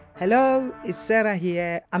Hello, it's Sarah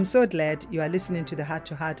here. I'm so glad you are listening to the Heart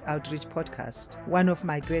to Heart Outreach podcast. One of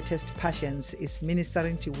my greatest passions is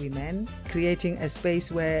ministering to women, creating a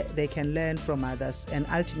space where they can learn from others and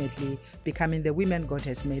ultimately becoming the women God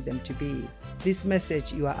has made them to be. This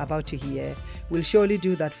message you are about to hear will surely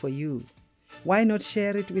do that for you. Why not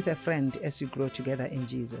share it with a friend as you grow together in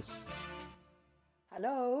Jesus?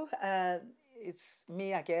 Hello, it's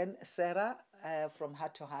me again, Sarah, from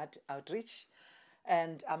Heart to Heart Outreach.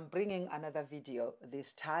 And I'm bringing another video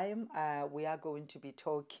this time. We are going to be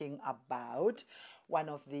talking about one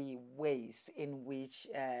of the ways in which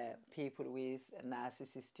people with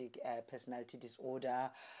narcissistic personality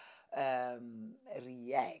disorder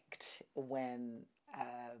react when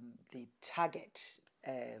the target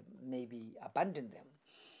maybe abandon them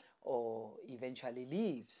or eventually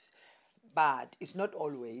leaves. But it's not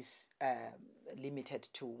always limited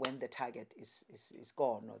to when the target is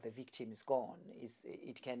gone or the victim is gone.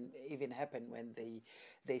 It can even happen when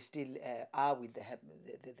they still are with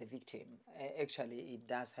the victim. Actually, it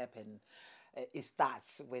does happen. It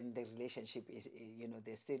starts when the relationship is,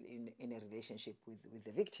 they're still in a relationship with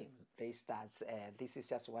the victim. This is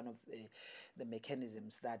just one of the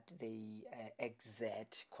mechanisms that they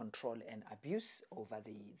exert control and abuse over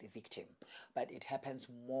the victim. But it happens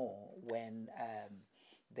more when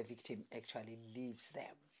the victim actually leaves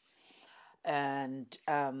them. And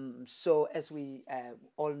so as we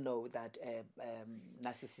all know that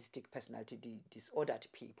narcissistic personality disordered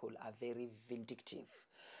people are very vindictive.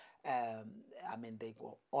 They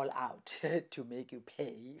go all out to make you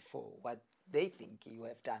pay for what they think you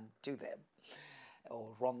have done to them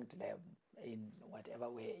or wronged them in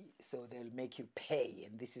whatever way. So they'll make you pay,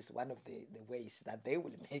 and this is one of the ways that they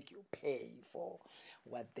will make you pay for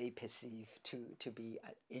what they perceive to be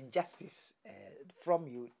injustice from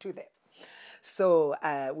you to them. So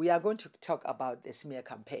we are going to talk about the smear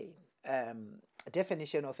campaign.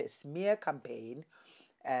 Definition of a smear campaign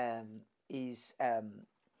is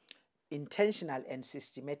intentional and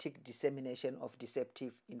systematic dissemination of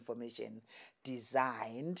deceptive information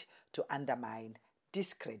designed to undermine,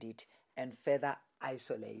 discredit, and further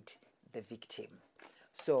isolate the victim.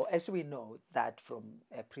 So as we know that from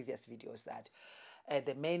previous videos that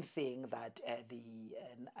the main thing that the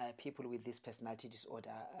people with this personality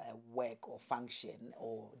disorder work or function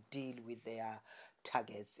or deal with their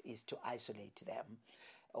targets is to isolate them,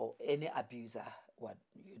 or any abuser,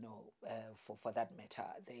 for that matter,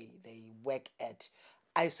 they work at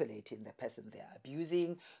isolating the person they are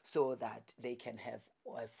abusing so that they can have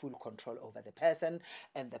full control over the person,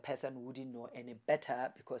 and the person wouldn't know any better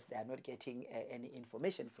because they are not getting any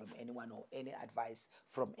information from anyone or any advice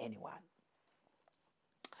from anyone.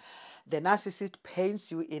 The narcissist paints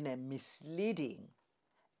you in a misleading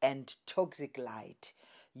and toxic light,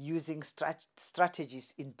 using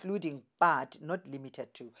strategies including but not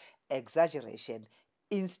limited to exaggeration,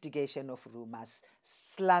 instigation of rumors,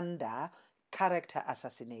 slander, character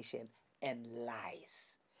assassination, and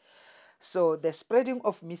lies. So the spreading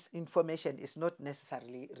of misinformation is not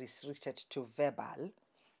necessarily restricted to verbal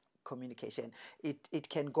communication. It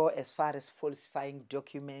can go as far as falsifying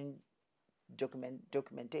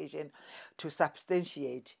documentation to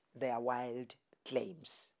substantiate their wild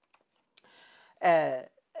claims.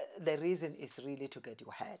 The reason is really to get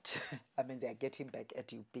your head. They're getting back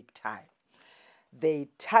at you big time. They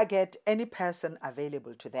target any person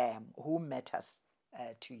available to them who matters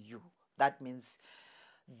to you. That means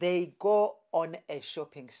they go on a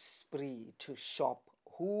shopping spree to shop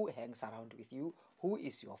who hangs around with you, who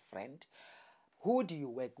is your friend, who do you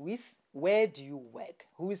work with, where do you work,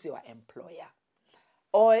 who is your employer,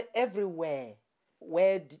 or everywhere,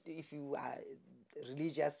 if you are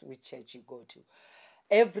religious, which church you go to.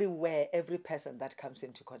 Everywhere, every person that comes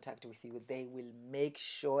into contact with you, they will make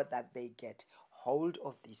sure that they get hold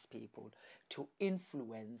of these people to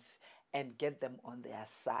influence and get them on their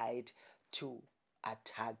side to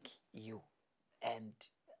attack you. And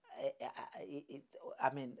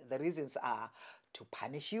the reasons are to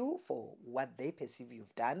punish you for what they perceive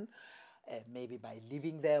you've done, maybe by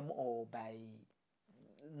leaving them or by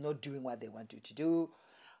not doing what they want you to do.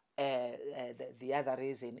 The other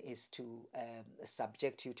reason is to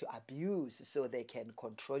subject you to abuse so they can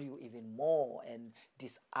control you even more and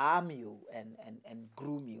disarm you and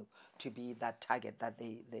groom you to be that target that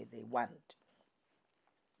they want.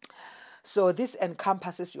 So this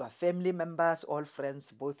encompasses your family members, all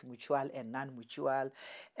friends, both mutual and non-mutual,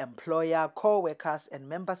 employer, co-workers, and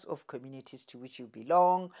members of communities to which you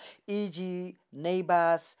belong, e.g.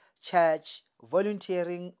 neighbors, church,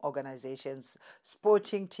 volunteering organizations,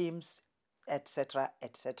 sporting teams, etc.,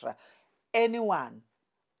 etc. Anyone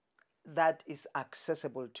that is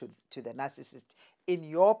accessible to the narcissist in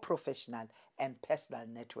your professional and personal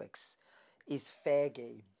networks is fair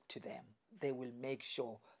game to them. They will make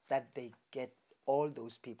sure that they get all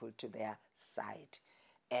those people to their side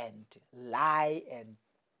and lie and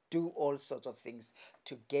do all sorts of things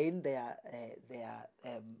to gain their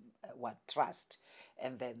trust,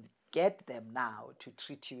 and then get them now to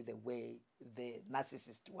treat you the way the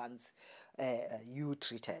narcissist wants you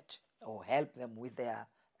treated, or help them with their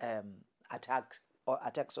attacks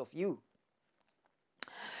of you.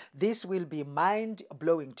 This will be mind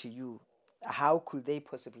blowing to you. How could they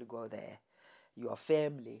possibly go there? Your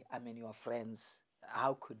family, I mean, your friends,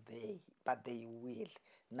 how could they? But they will.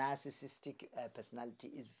 Narcissistic personality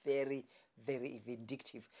is very, very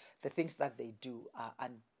vindictive. The things that they do are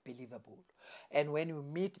unbelievable. And when you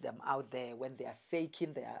meet them out there, when they are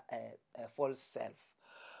faking their false self,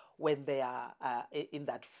 when they are in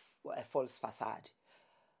that false facade,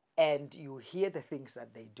 and you hear the things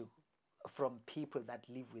that they do from people that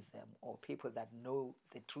live with them or people that know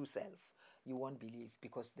the true self, you won't believe,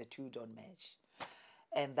 because the two don't match.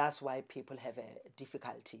 And that's why people have a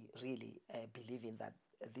difficulty really believing that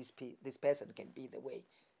this person can be the way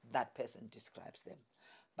that person describes them.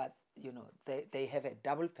 But they have a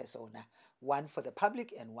double persona, one for the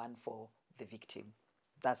public and one for the victim.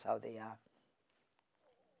 That's how they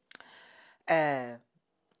are.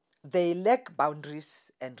 They lack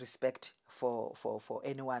boundaries and respect for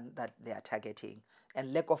anyone that they are targeting.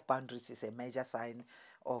 And lack of boundaries is a major sign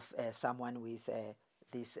of someone with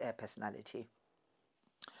this personality.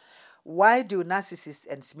 Why do narcissists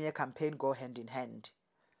and smear campaign go hand in hand?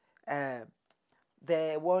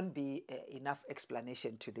 There won't be enough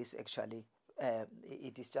explanation to this, actually.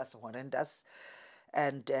 It is just horrendous.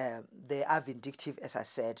 And they are vindictive, as I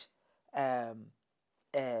said,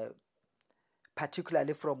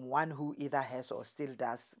 particularly from one who either has or still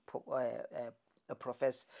does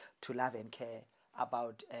profess to love and care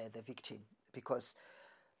about the victim. Because,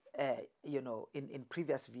 in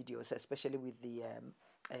previous videos, especially with the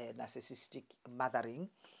narcissistic mothering,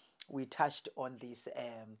 we touched on this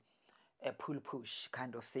pull push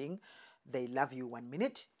kind of thing. They love you 1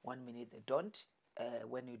 minute, 1 minute they don't.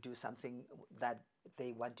 When you do something that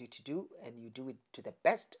they want you to do and you do it to the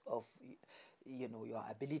best of your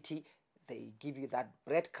ability, they give you that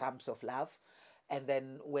breadcrumbs of love. And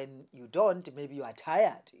then when you don't, maybe you are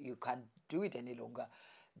tired, you can't do it any longer,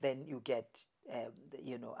 then you get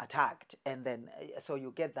attacked, and then so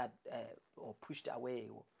you get that or pushed away,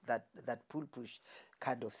 or that pull push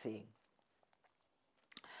kind of thing.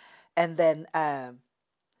 And then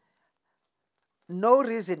no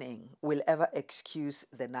reasoning will ever excuse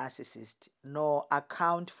the narcissist, nor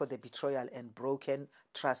account for the betrayal and broken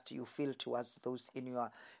trust you feel towards those in your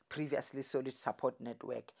previously solid support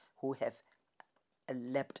network who have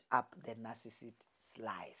leapt up the narcissist's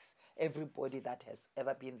lies. Everybody that has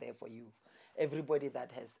ever been there for you, everybody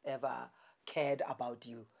that has ever cared about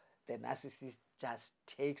you, the narcissist just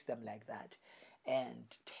takes them like that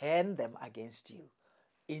and turn them against you,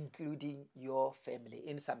 including your family.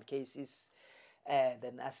 In some cases,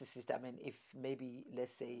 the narcissist, I mean, if maybe,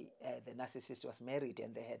 let's say, the narcissist was married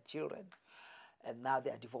and they had children, and now they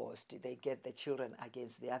are divorced, they get the children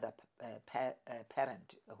against the other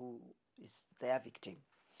parent who is their victim.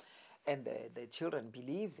 And the children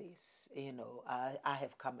believe this. I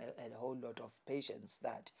have come a whole lot of patients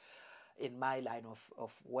that in my line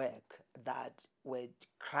of work that were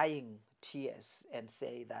crying tears and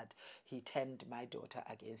say that he turned my daughter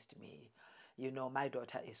against me. My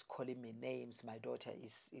daughter is calling me names. My daughter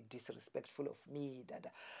is disrespectful of me. That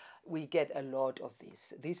we get a lot of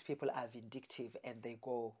this. These people are vindictive and they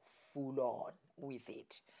go full on with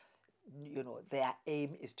it. Their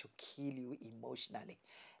aim is to kill you emotionally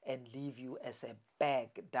and leave you as a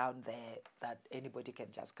bag down there that anybody can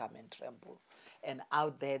just come and trample. And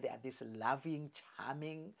out there, they are this loving,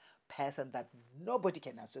 charming person that nobody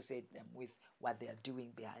can associate them with what they are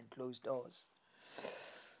doing behind closed doors.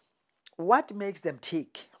 What makes them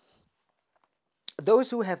tick? Those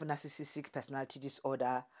who have narcissistic personality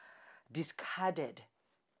disorder discarded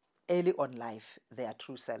early on life their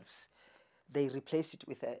true selves. They replace it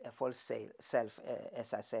with a false self,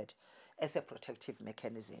 as I said, as a protective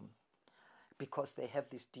mechanism, because they have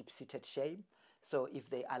this deep-seated shame. So if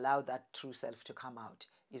they allow that true self to come out,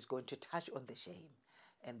 it's going to touch on the shame.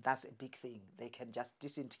 And that's a big thing. They can just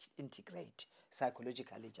disintegrate,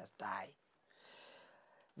 psychologically just die.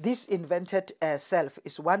 This invented self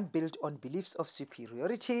is one built on beliefs of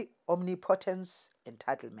superiority, omnipotence,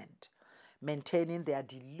 entitlement. Maintaining their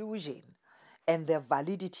delusion and the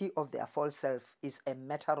validity of their false self is a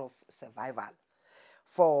matter of survival.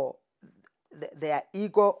 For their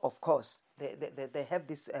ego, of course, they have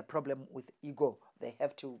this problem with ego. They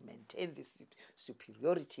have to maintain this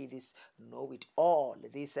superiority, this know-it-all,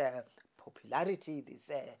 this popularity,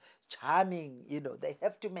 this charming, they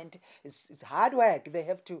have to maintain. It's hard work. They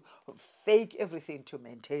have to fake everything to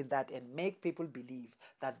maintain that and make people believe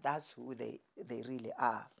that that's who they really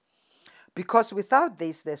are. Because without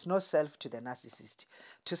this, there's no self to the narcissist.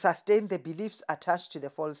 To sustain the beliefs attached to the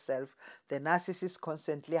false self, the narcissist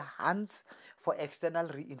constantly hunts for external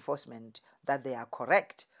reinforcement that they are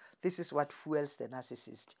correct. This is what fuels the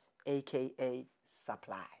narcissist, aka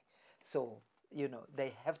supply. So,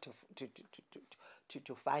 they have to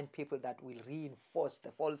find people that will reinforce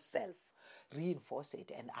the false self, reinforce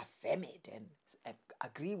it and affirm it and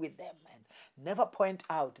agree with them and never point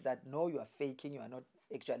out that no, you are faking, you are not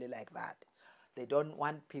actually like that. They don't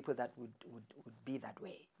want people that would be that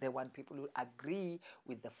way. They want people who agree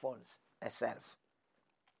with the false self.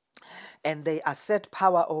 And they assert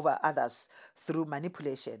power over others through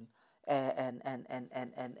manipulation and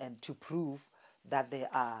to prove that they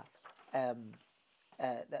are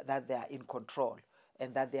that they are in control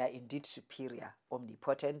and that they are indeed superior,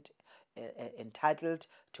 omnipotent, entitled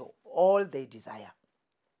to all they desire.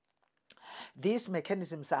 These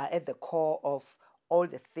mechanisms are at the core of all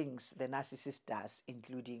the things the narcissist does,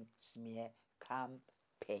 including smear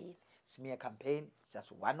campaign. Smear campaign is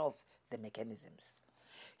just one of the mechanisms.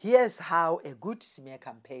 Here's how a good smear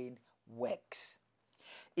campaign works.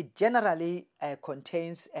 It generally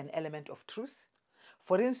contains an element of truth.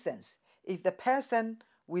 For instance, if the person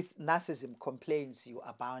with narcissism complains you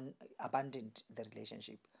abandoned the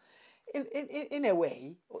relationship, in a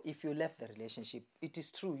way, if you left the relationship, it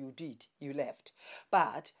is true you did, you left.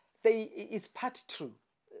 But it's part true.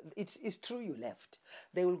 It's true you left.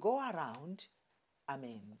 They will go around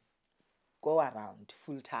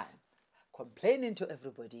full time, complaining to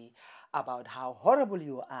everybody about how horrible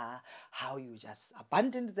you are, how you just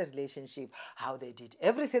abandoned the relationship, how they did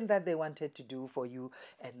everything that they wanted to do for you,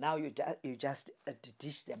 and now you just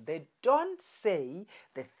dish them. They don't say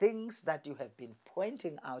the things that you have been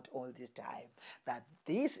pointing out all this time, that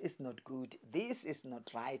this is not good, this is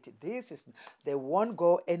not right, they won't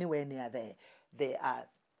go anywhere near there. They are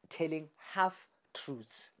telling half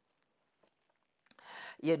truths,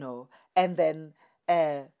 and then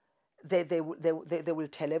they will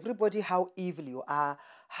tell everybody how evil you are,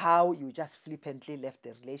 how you just flippantly left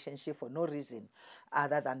the relationship for no reason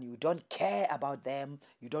other than you don't care about them,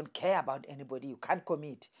 you don't care about anybody, you can't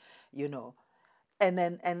commit, and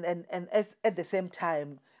then and as at the same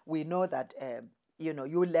time we know that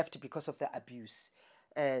you left because of the abuse.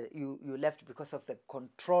 You left because of the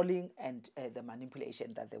controlling and the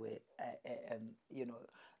manipulation that they were,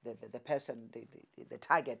 the person, the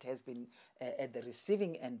target has been at the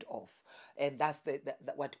receiving end of, and that's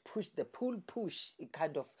what the push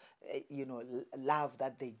kind of love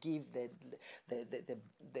that they give,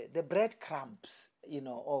 the breadcrumbs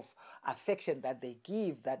of affection that they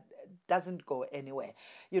give that doesn't go anywhere.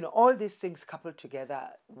 All these things coupled together,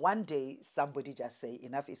 one day somebody just say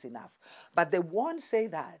enough is enough. But they won't say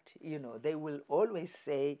that. They will always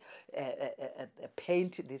say,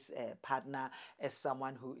 paint this partner as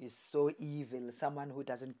someone who is so evil, someone who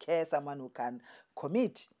doesn't care, someone who can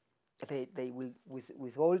commit. They will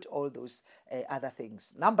withhold all those other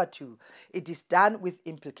things. Number two, it is done with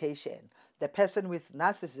implication. The person with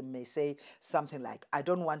narcissism may say something like, I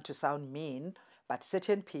don't want to sound mean, but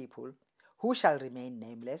certain people who shall remain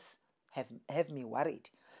nameless have me worried.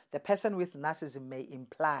 The person with narcissism may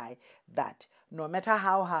imply that no matter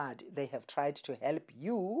how hard they have tried to help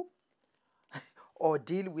you or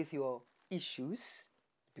deal with your issues,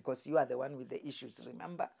 because you are the one with the issues,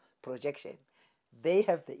 remember, projection. They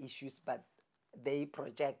have the issues, but they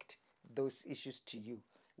project those issues to you.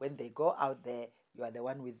 When they go out there, you are the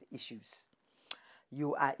one with issues.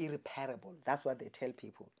 You are irreparable. That's what they tell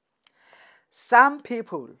people. Some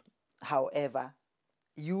people, however,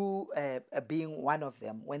 you being one of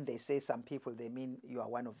them, when they say some people, they mean you are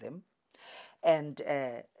one of them. And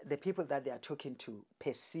the people that they are talking to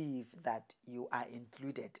perceive that you are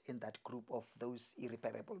included in that group of those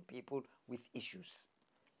irreparable people with issues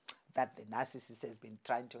that the narcissist has been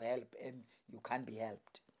trying to help and you can't be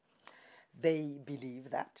helped. They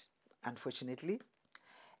believe that, unfortunately.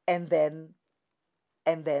 And then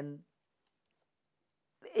they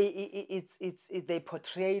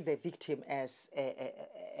portray the victim as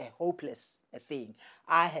a hopeless thing.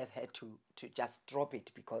 I have had to just drop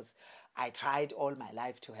it because I tried all my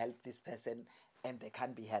life to help this person and they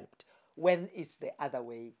can't be helped, when it's the other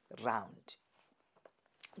way round.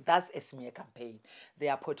 That's a smear campaign. They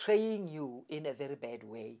are portraying you in a very bad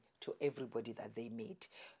way to everybody that they meet.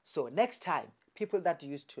 So next time, people that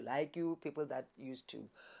used to like you, people that used to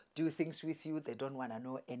do things with you, they don't want to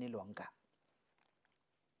know any longer.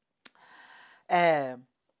 Um,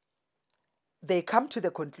 they come to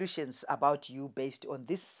the conclusions about you based on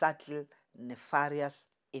this subtle, nefarious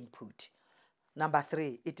input. Number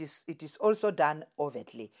three, it is also done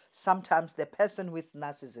overtly. Sometimes the person with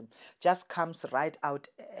narcissism just comes right out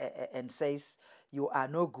and says, "You are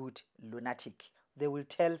no good, lunatic." They will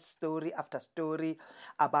tell story after story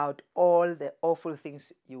about all the awful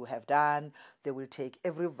things you have done. They will take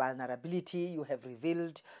every vulnerability you have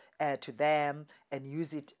revealed to them and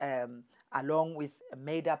use it along with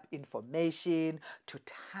made up information to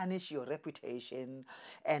tarnish your reputation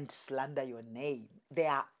and slander your name. They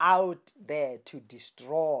are out there to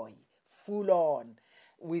destroy, full on,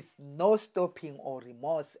 with no stopping or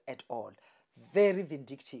remorse at all. Very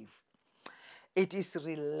vindictive. It is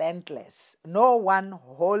relentless. No one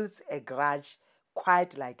holds a grudge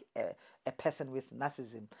quite like a person with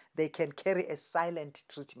narcissism. They can carry a silent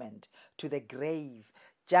treatment to the grave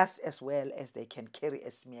just as well as they can carry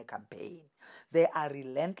a smear campaign. They are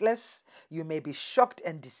relentless. You may be shocked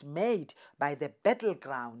and dismayed by the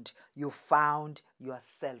battleground you found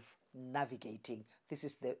yourself navigating. This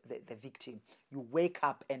is the victim. You wake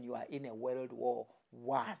up and you are in a World War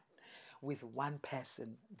One with one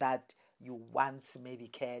person that you once maybe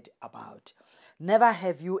cared about. Never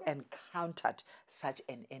have you encountered such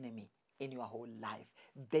an enemy in your whole life.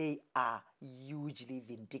 They are hugely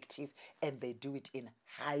vindictive and they do it in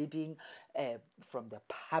hiding from the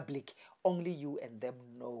public. Only you and them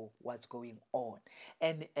know what's going on.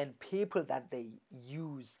 And people that they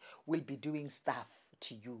use will be doing stuff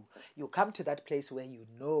to you. You come to that place where you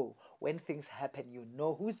know when things happen, you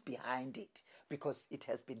know who's behind it because it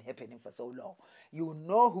has been happening for so long. You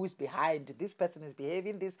know who's behind this person is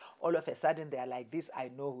behaving this, all of a sudden they are like this, I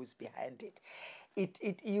know who's behind it.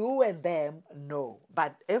 You and them know,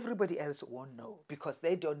 but everybody else won't know because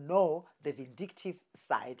they don't know the vindictive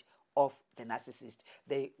side of the narcissist.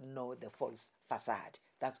 They know the false facade.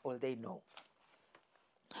 That's all they know.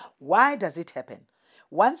 Why does it happen?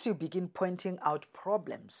 Once you begin pointing out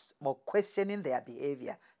problems or questioning their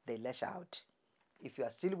behavior, they lash out. If you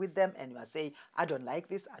are still with them and you are saying, I don't like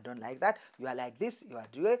this, I don't like that, you are like this, you are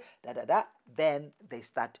doing da da da, then they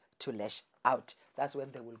start to lash out. That's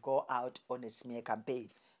when they will go out on a smear campaign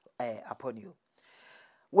upon you.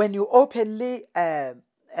 When you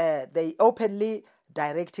they openly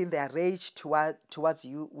directing their rage towards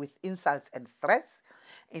you with insults and threats,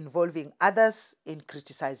 involving others in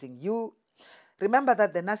criticizing you. Remember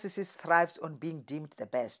that the narcissist thrives on being deemed the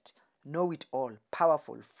best, know it all,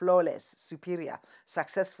 powerful, flawless, superior,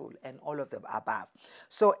 successful, and all of the above.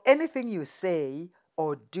 So anything you say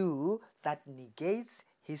or do that negates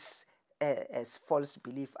his as false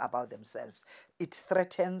belief about themselves, it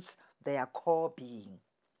threatens their core being.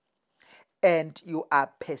 And you are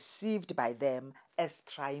perceived by them as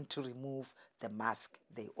trying to remove the mask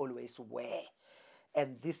they always wear.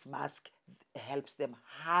 And this mask helps them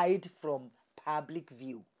hide from public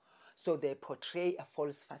view. So they portray a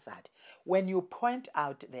false facade. When you point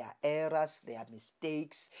out their errors, their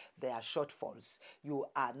mistakes, their shortfalls, you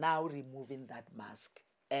are now removing that mask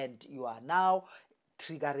and you are now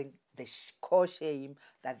triggering the core shame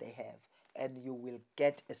that they have. And you will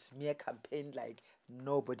get a smear campaign like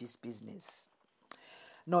nobody's business.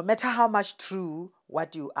 No matter how much true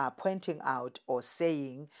what you are pointing out or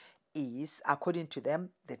saying is, according to them,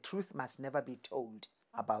 the truth must never be told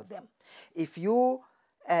about them. If you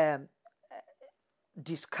um,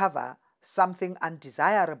 discover something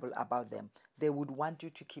undesirable about them, they would want you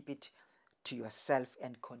to keep it to yourself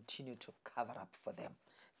and continue to cover up for them.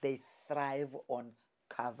 They thrive on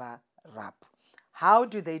cover up. How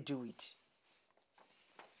do they do it?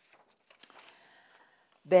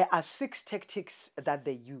 There are 6 tactics that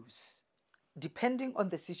they use. Depending on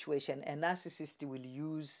the situation, a narcissist will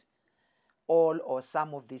use all or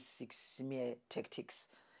some of these 6 smear tactics.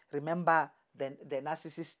 Remember, the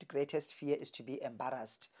narcissist's greatest fear is to be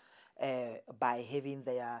embarrassed by having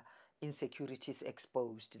their insecurities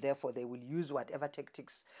exposed. Therefore, they will use whatever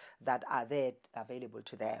tactics that are there available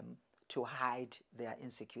to them to hide their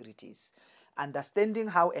insecurities. Understanding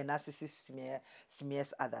how a narcissist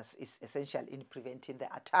smears others is essential in preventing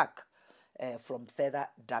the attack from further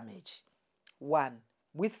damage. 1.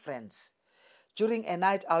 With friends. During a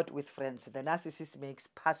night out with friends, the narcissist makes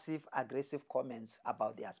passive-aggressive comments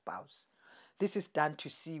about their spouse. This is done to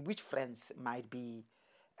see which friends might be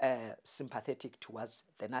sympathetic towards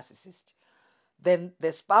the narcissist. Then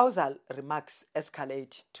the spousal remarks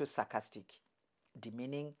escalate to sarcastic.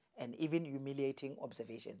 demeaning, and even humiliating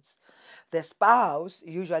observations. The spouse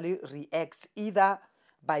usually reacts either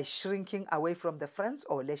by shrinking away from the friends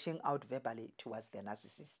or lashing out verbally towards the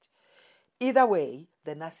narcissist. Either way,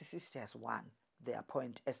 the narcissist has won their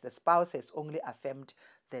point, as the spouse has only affirmed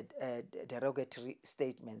the derogatory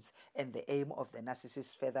statements, and the aim of the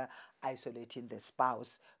narcissist further isolating the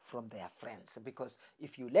spouse from their friends. Because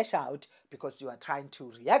if you lash out because you are trying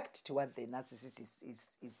to react to what the narcissist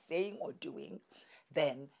is saying or doing,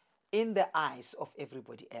 then in the eyes of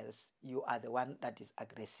everybody else, you are the one that is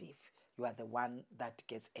aggressive. You are the one that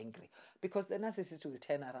gets angry, because the narcissist will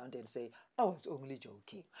turn around and say, I was only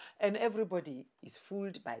joking. And everybody is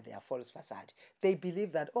fooled by their false facade. They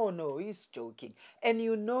believe that, oh no, he's joking. And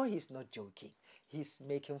you know he's not joking. He's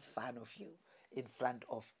making fun of you in front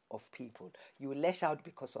of people. You lash out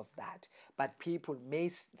because of that. But people may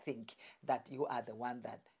think that you are the one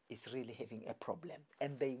that is really having a problem.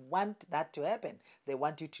 And they want that to happen. They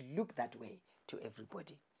want you to look that way to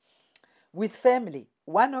everybody. With family,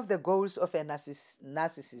 one of the goals of a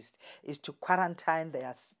narcissist is to quarantine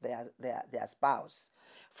their spouse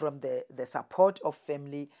from the support of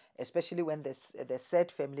family, especially when the said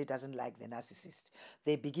family doesn't like the narcissist.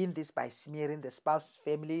 They begin this by smearing the spouse's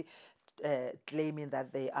family, claiming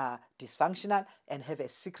that they are dysfunctional and have a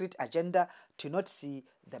secret agenda to not see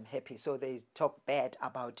them happy. So they talk bad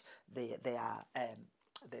about their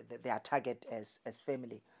target as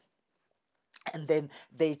family. And then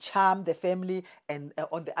they charm the family, and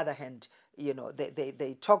on the other hand,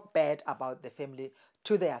 they talk bad about the family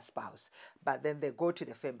to their spouse, but then they go to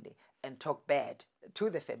the family and talk bad to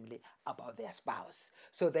the family about their spouse.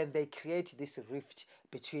 So then they create this rift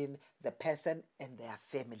between the person and their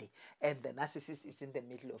family, and the narcissist is in the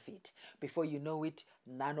middle of it. Before you know it,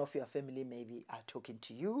 none of your family maybe are talking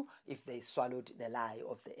to you if they swallowed the lie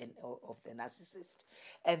of the narcissist.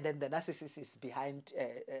 And then the narcissist is behind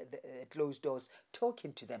the closed doors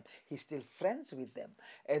talking to them. He's still friends with them,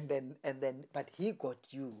 and then but he got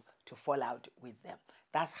you to fall out with them.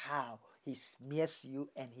 That's how he smears you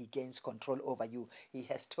and he gains control over you. He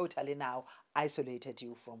has totally now isolated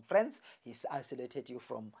you from friends. He's isolated you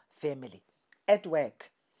from family. At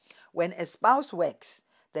work, when a spouse works,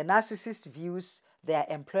 the narcissist views their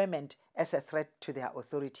employment as a threat to their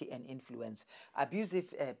authority and influence.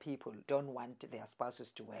 Abusive people don't want their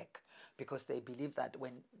spouses to work because they believe that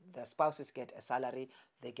when their spouses get a salary,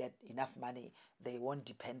 they get enough money, they won't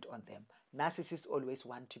depend on them. Narcissists always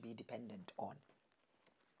want to be dependent on.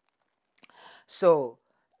 So,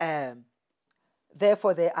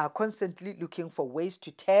 therefore, they are constantly looking for ways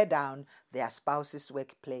to tear down their spouse's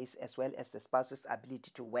workplace as well as the spouse's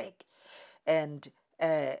ability to work. And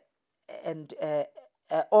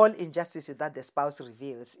all injustices that the spouse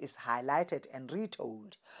reveals is highlighted and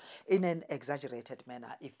retold in an exaggerated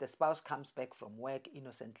manner. If the spouse comes back from work,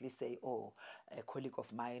 innocently say, oh, a colleague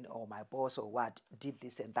of mine or my boss or what did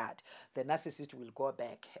this and that, the narcissist will go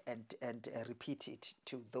back and repeat it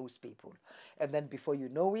to those people. And then before you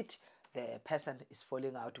know it, the person is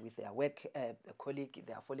falling out with their work colleague,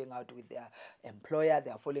 they are falling out with their employer,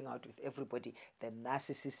 they are falling out with everybody. The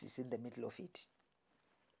narcissist is in the middle of it.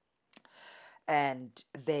 And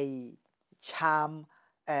they charm,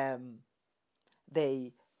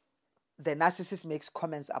 the narcissist makes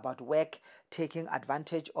comments about work, taking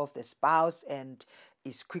advantage of the spouse, and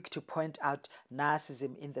is quick to point out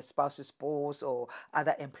narcissism in the spouse's boss or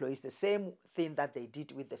other employees. The same thing that they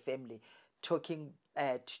did with the family, talking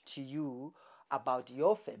to you about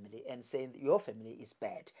your family and saying your family is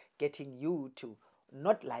bad, getting you to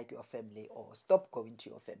not like your family or stop going to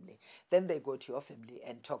your family. Then they go to your family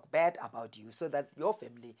and talk bad about you so that your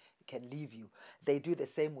family can leave you. They do the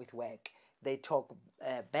same with work. They talk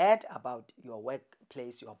bad about your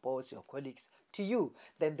workplace, your boss, your colleagues to you.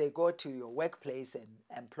 Then they go to your workplace and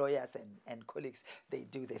employers and colleagues. They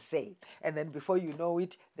do the same. And then before you know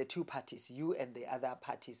it, the two parties, you and the other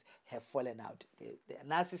parties, have fallen out. The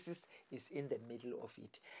narcissist is in the middle of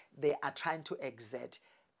it. They are trying to exert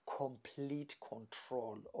complete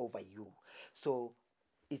control over you. So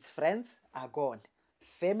its friends are gone.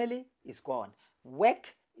 Family is gone.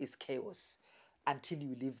 Work is chaos until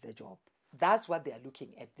you leave the job. That's what they are looking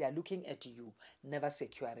at. They are looking at you never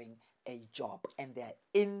securing a job, and they are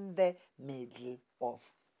in the middle of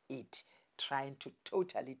it, trying to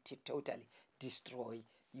totally destroy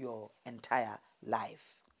your entire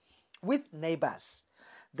life. With neighbors,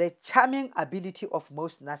 the charming ability of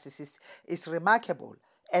most narcissists is remarkable,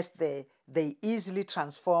 as they easily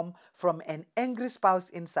transform from an angry spouse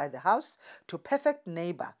inside the house to perfect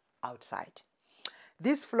neighbor outside.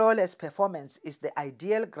 This flawless performance is the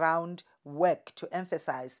ideal ground work to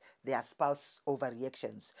emphasize their spouse's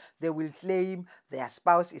overreactions. They will claim their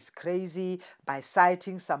spouse is crazy by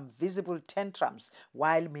citing some visible tantrums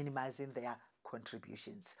while minimizing their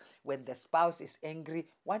contributions. When the spouse is angry,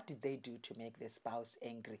 what did they do to make the spouse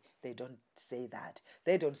angry? They don't say that.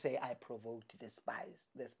 They don't say I provoked the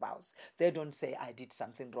spouse. They don't say I did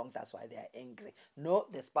something wrong, that's why they are angry. No,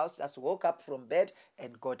 the spouse just woke up from bed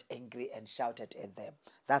and got angry and shouted at them.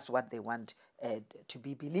 That's what they want to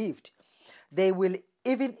be believed. They will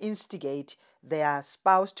even instigate their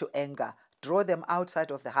spouse to anger, draw them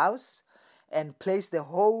outside of the house, and place the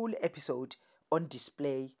whole episode on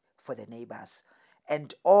display for the neighbors.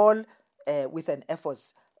 And all with an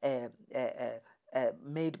effort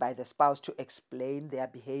made by the spouse to explain their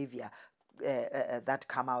behavior that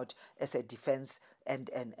come out as a defense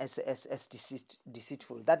and as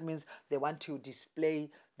deceitful. That means they want to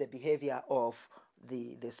display the behavior of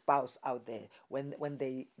the spouse out there. When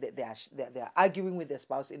they are arguing with the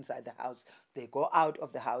spouse inside the house, they go out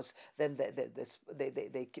of the house, then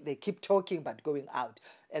they keep talking but going out,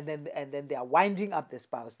 and then they are winding up the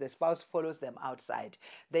spouse follows them outside.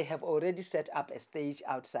 They have already set up a stage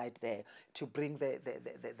outside there to bring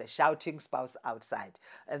the shouting spouse outside,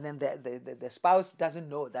 and then the spouse doesn't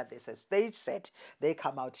know that there's a stage set. They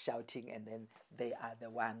come out shouting, and then they are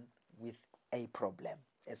the one with a problem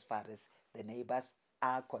as far as the neighbors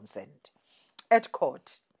are concerned. At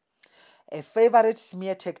court, a favorite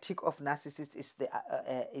smear tactic of narcissists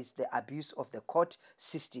is the abuse of the court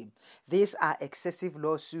system. These are excessive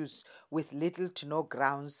lawsuits with little to no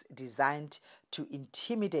grounds designed to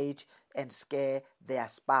intimidate and scare their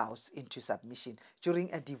spouse into submission.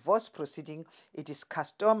 During a divorce proceeding, it is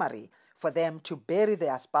customary for them to bury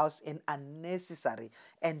their spouse in unnecessary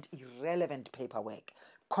and irrelevant paperwork,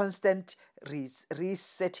 constant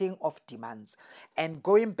resetting of demands, and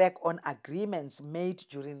going back on agreements made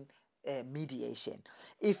during mediation.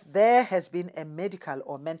 If there has been a medical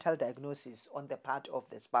or mental diagnosis on the part of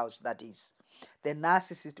the spouse, that is, the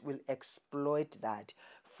narcissist will exploit that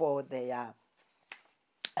for their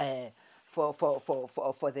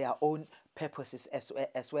for their own purposes,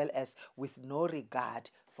 as well as with no regard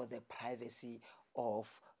for the privacy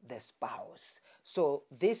of the spouse. So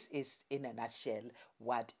this is, in a nutshell,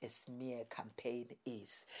 what a smear campaign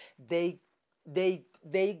is. They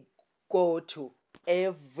go to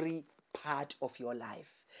every part of your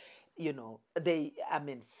life.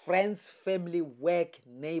 Friends, family, work,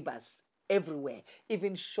 neighbors, everywhere,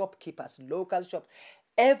 even shopkeepers, local shops,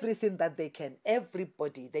 everything that they can,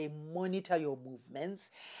 everybody, they monitor your movements.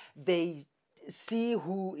 They see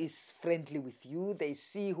who is friendly with you. They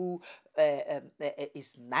see who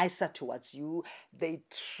is nicer towards you. They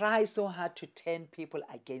try so hard to turn people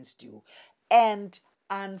against you. And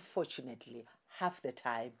unfortunately, half the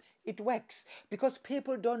time it works, because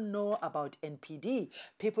people don't know about NPD.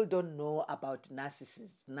 People don't know about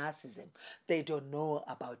narcissism. They don't know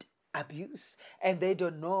about abuse, and they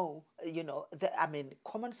don't know,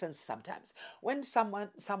 common sense. Sometimes when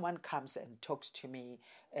someone comes and talks to me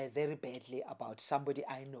very badly about somebody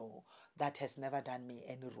I know that has never done me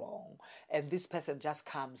any wrong, and this person just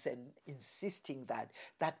comes and insisting that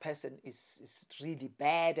that person is really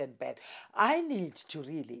bad, I need to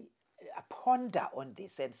really ponder on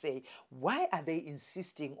this and say, why are they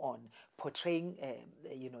insisting on portraying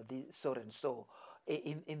the so and so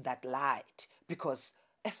in that light? Because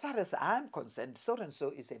as far as I'm concerned, so and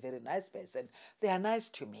so is a very nice person. They are nice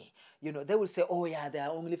to me. They will say, oh yeah, they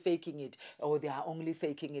are only faking it. Oh, they are only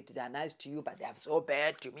faking it. They are nice to you, but they are so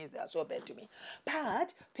bad to me. They are so bad to me.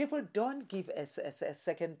 But people don't give a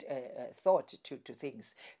second thought to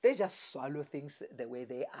things. They just swallow things the way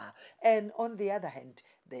they are. And on the other hand,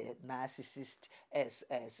 the narcissist as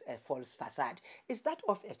a false facade is that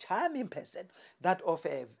of a charming person, that of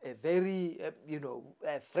a very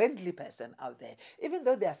a friendly person out there. Even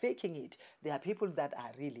though they are faking it, there are people that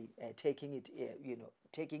are really taking it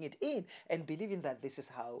taking it in and believing that this is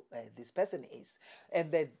how this person is,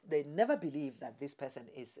 and they never believe that this person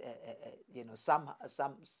is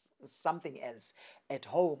something else at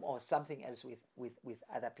home, or something else with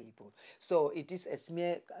other people. So it is a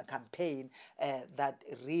smear campaign that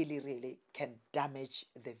really can damage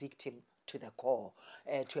the victim to the core,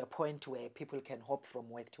 to a point where people can hop from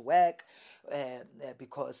work to work,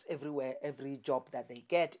 because every job that they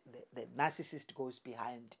get, the narcissist goes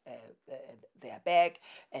behind their back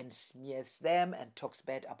and smears them and talks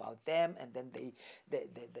bad about them, and then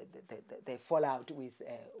they fall out with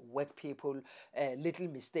work people. Little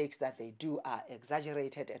mistakes that they do are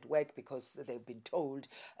exaggerated at work because they've been told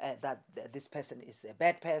that this person is a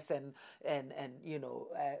bad person, and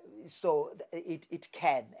so it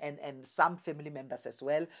can, and some family members as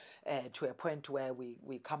well, to a point where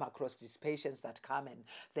we come across these patients that come and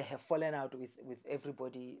they have fallen out with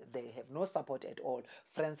everybody. They have no support at all.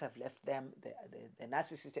 Friends have left them. The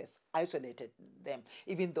narcissist has isolated them,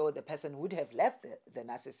 even though the person would have left the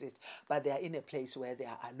narcissist, but they are in a place where they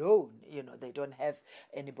are alone. They don't have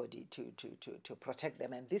anybody to protect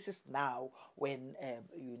them. And this is now when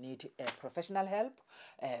you need professional help,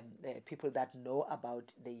 people that know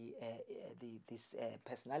about this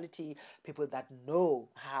personality, people that know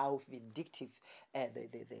how vindictive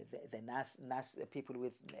the people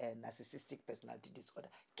with narcissistic personality disorder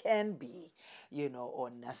can be,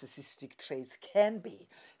 or narcissistic traits can be.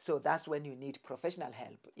 So that's when you need professional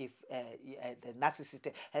help. If the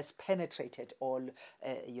narcissist has penetrated all,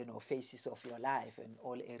 phases of your life and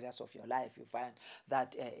all areas of your life, you find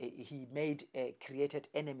that he created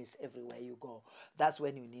enemies everywhere you go. That's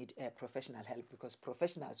when you need professional help, because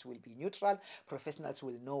professionals will be neutral. Professionals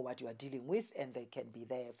will know what you are dealing with, and they can be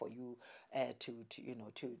there for you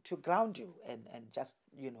to ground you and just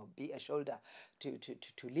be a shoulder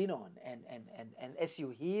to lean on, and as you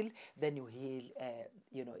heal, then you heal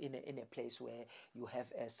in a place where you have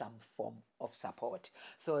some form of support.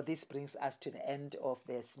 So this brings us to the end of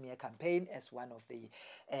the smear campaign as one of the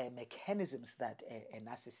mechanisms that a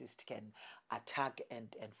narcissist can attack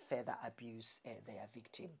and further abuse their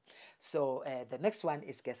victim. So the next one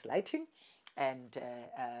is gaslighting, and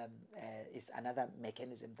is another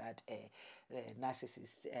mechanism that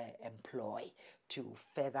narcissists employ to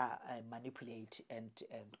further manipulate and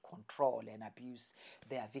control and abuse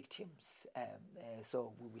their victims.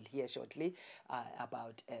 So we will hear shortly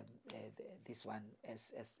about this one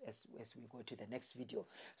as we go to the next video.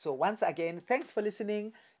 So once again, thanks for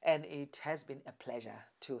listening, and it has been a pleasure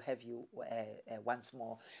to have you once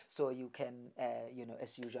more. So you can,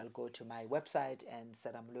 as usual, go to my website and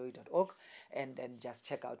saramloy.org and then just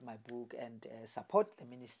check out my book and support the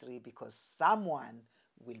ministry, because someone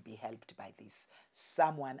will be helped by this.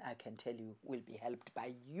 Someone, I can tell you, will be helped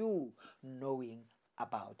by you knowing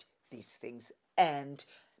about these things and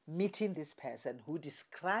meeting this person who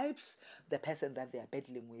describes the person that they are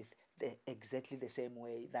battling with exactly the same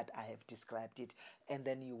way that I have described it. And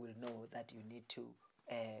then you will know that you need to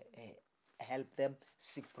help them,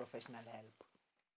 seek professional help.